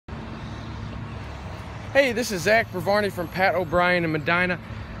Hey, this is Zack Bruvarny from Pat O'Brien in Medina.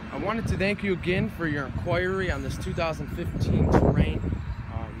 I wanted to thank you again for your inquiry on this 2015 Terrain.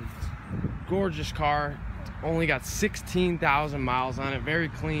 Gorgeous car. Only got 16,000 miles on it. Very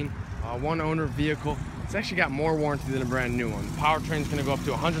clean. One owner vehicle. It's actually got more warranty than a brand new one. The powertrain's going to go up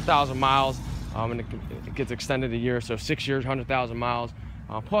to 100,000 miles, and it gets extended a year, so 6 years, 100,000 miles.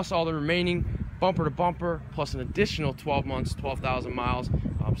 Plus all the remaining bumper to bumper, plus an additional 12 months, 12,000 miles.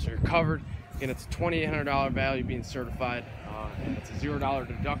 So you're covered. Again, it's a $2,800 value being certified, and it's a $0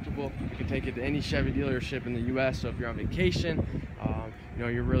 deductible. You can take it to any Chevy dealership in the U.S. So if you're on vacation, you know,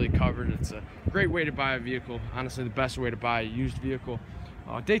 you're really covered. It's a great way to buy a vehicle. Honestly, the best way to buy a used vehicle.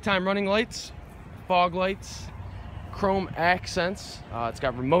 Daytime running lights, fog lights, chrome accents. It's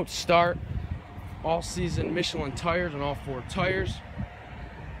got remote start, all-season Michelin tires on all 4 tires.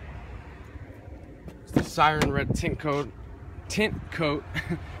 It's the siren red tint coat.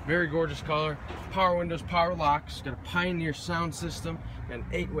 Very gorgeous color. Power windows, power locks. Got a Pioneer sound system. Got an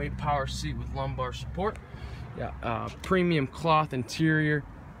 8-way power seat with lumbar support. Premium cloth interior.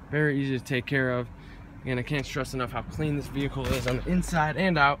 Very easy to take care of. And I can't stress enough how clean this vehicle is on the inside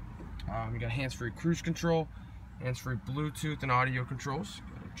and out. You got hands-free cruise control, hands-free Bluetooth and audio controls.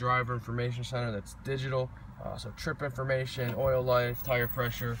 Got a driver information center that's digital. So trip information, oil life, tire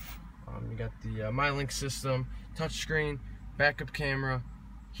pressure. You got the MyLink system, touchscreen, backup camera,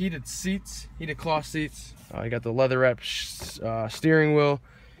 heated seats, heated cloth seats. You got the leather wrap steering wheel,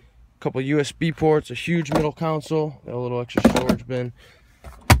 a couple USB ports, a huge middle console, got a little extra storage bin.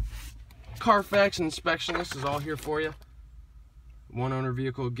 Carfax and inspection list is all here for you. One owner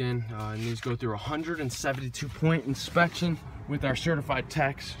vehicle again, needs to go through a 172-point inspection with our certified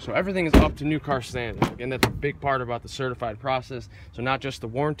techs. So everything is up to new car standards. Again, that's a big part about the certified process. So not just the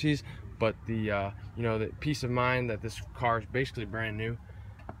warranties, but the you know, the peace of mind that this car is basically brand new,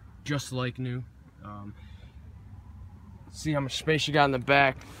 just like new. See how much space you got in the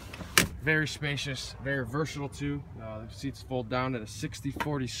back. Very spacious, very versatile too. The seats fold down at a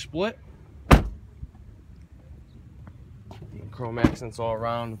 60-40 split. Chrome accents all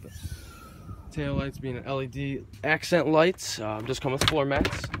around. With the tail lights being an LED accent lights. Just come with floor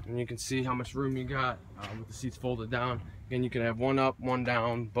mats, and you can see how much room you got with the seats folded down. Again, you can have one up, one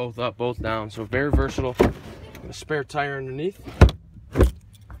down, both up, both down. So very versatile. A spare tire underneath.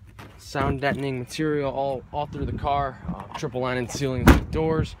 Sound deadening material all through the car. Triple lining ceilings and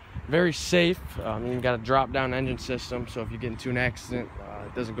doors. Very safe. You've got a drop down engine system, so if you get into an accident,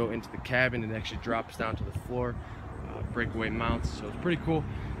 it doesn't go into the cabin, it actually drops down to the floor. Breakaway mounts, so it's pretty cool.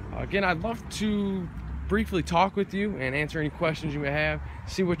 Again, I'd love to briefly talk with you and answer any questions you may have,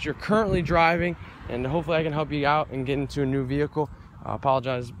 see what you're currently driving, and hopefully I can help you out and get into a new vehicle. I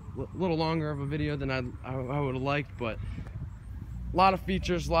apologize, a little longer of a video than I would have liked, but a lot of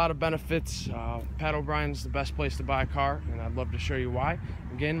features, a lot of benefits. Pat O'Brien's the best place to buy a car, and I'd love to show you why.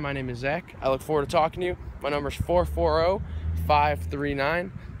 Again, my name is Zach. I look forward to talking to you. My number is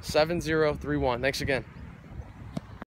 440-539-7031. Thanks again.